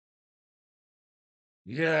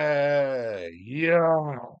Yeah,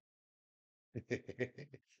 yeah.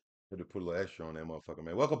 Had to put a little extra on that motherfucker,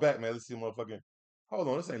 man. Welcome back, man. Let's see motherfucking. Hold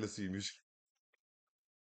on, this ain't let's see music.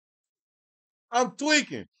 I'm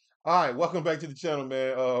tweaking. All right, welcome back to the channel,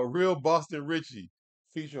 man. Real Boston Richey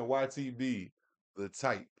featuring YTB, the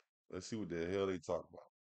type. Let's see what the hell they talk about.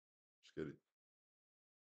 Let's get it.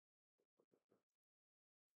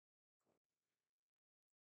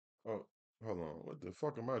 Oh, hold on. What the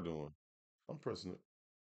fuck am I doing? I'm pressing it.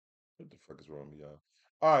 What the fuck is wrong with y'all?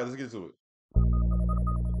 All right, let's get to it.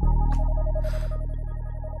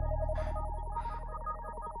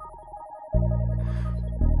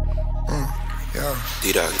 Yeah.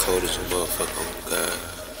 D-Dot cold as a motherfucker, oh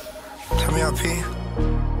God. Turn me up, P.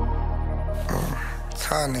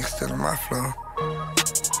 Tired niggas still in my flow.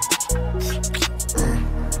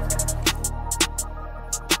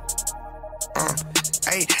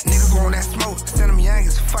 Hey, niggas want that smoke, send them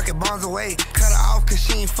youngest, fucking bombs away. Cut her off cause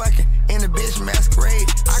she ain't fucking, in the bitch masquerade.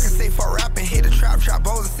 I can say for rapping, hit the trap,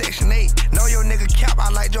 Bowser section 8. Know your nigga cap, I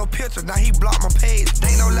like your picture, now he blocked my page.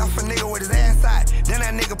 They ain't no left for nigga with his ass out, then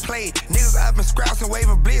that nigga played. Niggas up and scraps and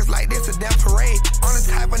waving blitz like this a damn parade. On the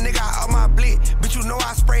type of nigga I up my blick, bitch you know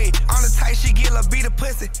I sprayed. On the type she get a beat a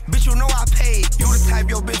pussy, bitch you know I paid. You the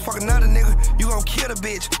type your bitch fuck another nigga, you gon' kill the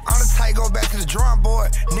bitch. On the type go back to the drawing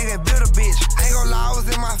board, nigga build a bitch. I ain't gon' lie, I was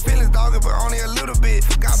in my feelings, dog, but only a little bit.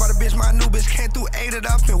 Forgot about the bitch, my new bitch came through, ate it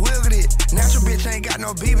up and wiggled it. Natural bitch ain't got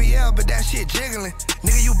no BBL, but that shit jiggling.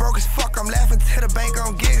 Nigga, you broke as fuck, I'm laughing to the bank,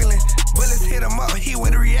 I'm giggling. Bullets hit him up, he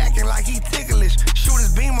went reacting like he ticklish. Shoot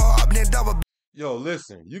his beamer up, then double. Yo,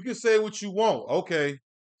 listen, you can say what you want, okay.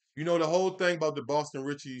 You know, the whole thing about the Boston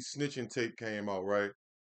Richey snitching tape came out, right?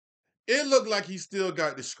 It looked like he still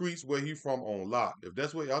got the streets where he from on lock. If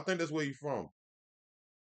that's where, I think that's where he from.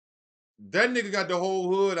 That nigga got the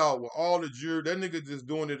whole hood out with all the jury. That nigga just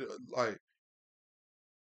doing it like,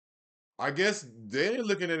 I guess they ain't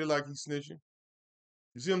looking at it like he's snitching.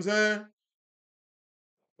 You see what I'm saying?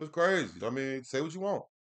 It's crazy. I mean, say what you want.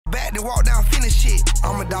 Back to walk down, finish shit.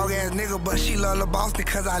 I'm a dog ass nigga, but she love the boss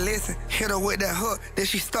because I listen. Hit her with that hook, then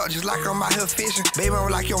she stuck just like I'm out here fishing. Baby, I'm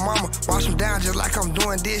like your mama, wash him down just like I'm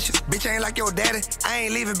doing dishes. Bitch, I ain't like your daddy, I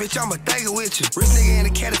ain't leaving, bitch, I'ma take it with you. Rich nigga in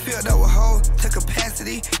the caddy filled up with hoes, to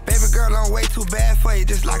capacity. Baby girl, I'm way too bad for you,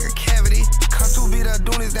 just like a cavity. Come to beat her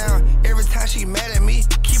doonies down, every time she mad at me.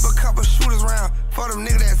 Keep a couple shooters round, for them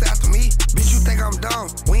niggas that's after me. Bitch, you think I'm dumb,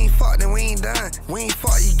 we ain't fucked, then we ain't done. We ain't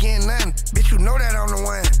fucked, you getting nothing. Bitch, you know that I'm the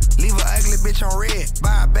one. Leave a ugly bitch on red,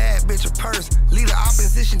 buy a bad bitch a purse. Leave the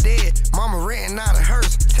opposition dead, mama renting out a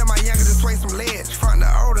hearse. Tell my younger to sway some lead, front the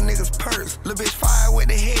older niggas purse. Lil' bitch fire with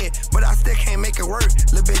the head, but I still can't make it work.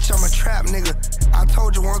 Lil' bitch, I'm a trap nigga. I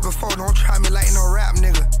told you once before, don't try me like no rap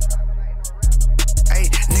nigga. Hey,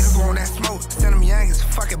 niggas want that smoke, send them youngest,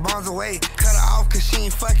 fucking bombs away. Cut her off cause she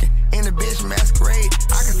ain't fucking, in the bitch masquerade.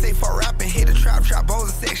 I can say for rapping, hit the trap, Bowser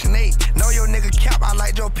section 8. Know your nigga cap, I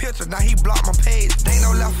like your picture, now he blocked my page. They ain't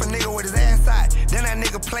no left for nigga with his ass out, then that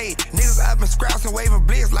nigga played. Niggas up and scraps and waving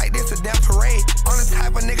blitz like this a damn parade. On the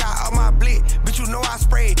type of nigga I up my blick, bitch you know I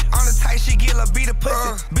sprayed. On the type she get a beat a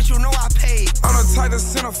pussy, bitch you know I paid. On the type to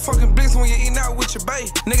send a fucking blitz when you eating out with your bae.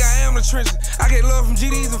 Nigga, I am the trenches, I get love from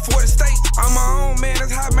GDs in 40 states. I'm my own man,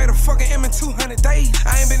 that's how I made a fucking M in 200 days.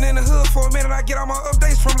 I ain't been in the hood for a minute, I get all my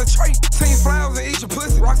updates from the trait. 10 flowers and eat your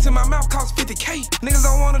pussy, rocks in my mouth cost 50K. Niggas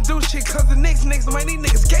don't wanna do shit cause the next niggas make these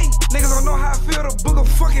niggas gay. Niggas don't know how I feel to book a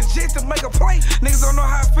fucking jet to make a play. Niggas don't know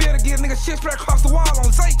how I feel to get niggas shit spread across the wall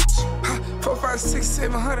on safe. 4, 5, 6,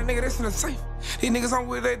 700, nigga, that's in the safe. These niggas on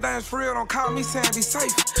with their things for real, don't call me saying be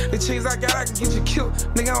safe. The cheese I got, I can get you killed.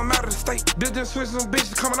 Nigga, I'm out of the state. Building switches on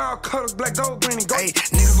bitches coming all colors, black, gold, green, and gold. Hey,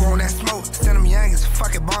 niggas want that smoke, send them youngest,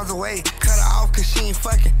 fucking bombs away. Cut her off cause she ain't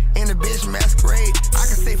fucking, in the bitch masquerade. I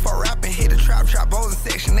can say for rapping, hit the trap, Bowser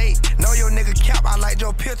section 8. Know your nigga cap, I like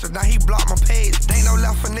your picture, now he blocked my page. They ain't no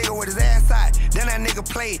left for nigga with his ass out, then that nigga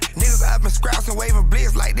played. Niggas up and scraps and waving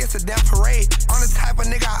blitz like this a damn parade. On the type of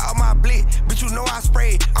nigga I up my blick, bitch you know I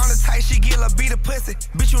sprayed. On the type she get a beat a pussy,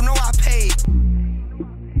 bitch you know I paid.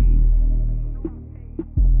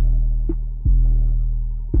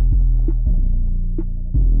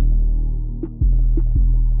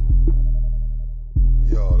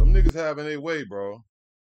 Yo, them niggas having their way, bro.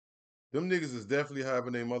 Them niggas is definitely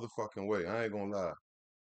having their motherfucking way. I ain't gonna lie.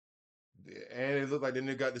 And it look like the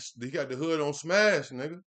nigga got the hood on smash,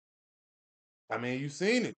 nigga. I mean, you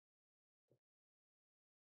seen it.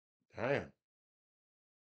 Damn.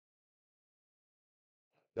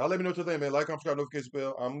 Y'all let me know what you think, man. Like, comment, subscribe, notification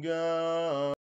bell. I'm gone.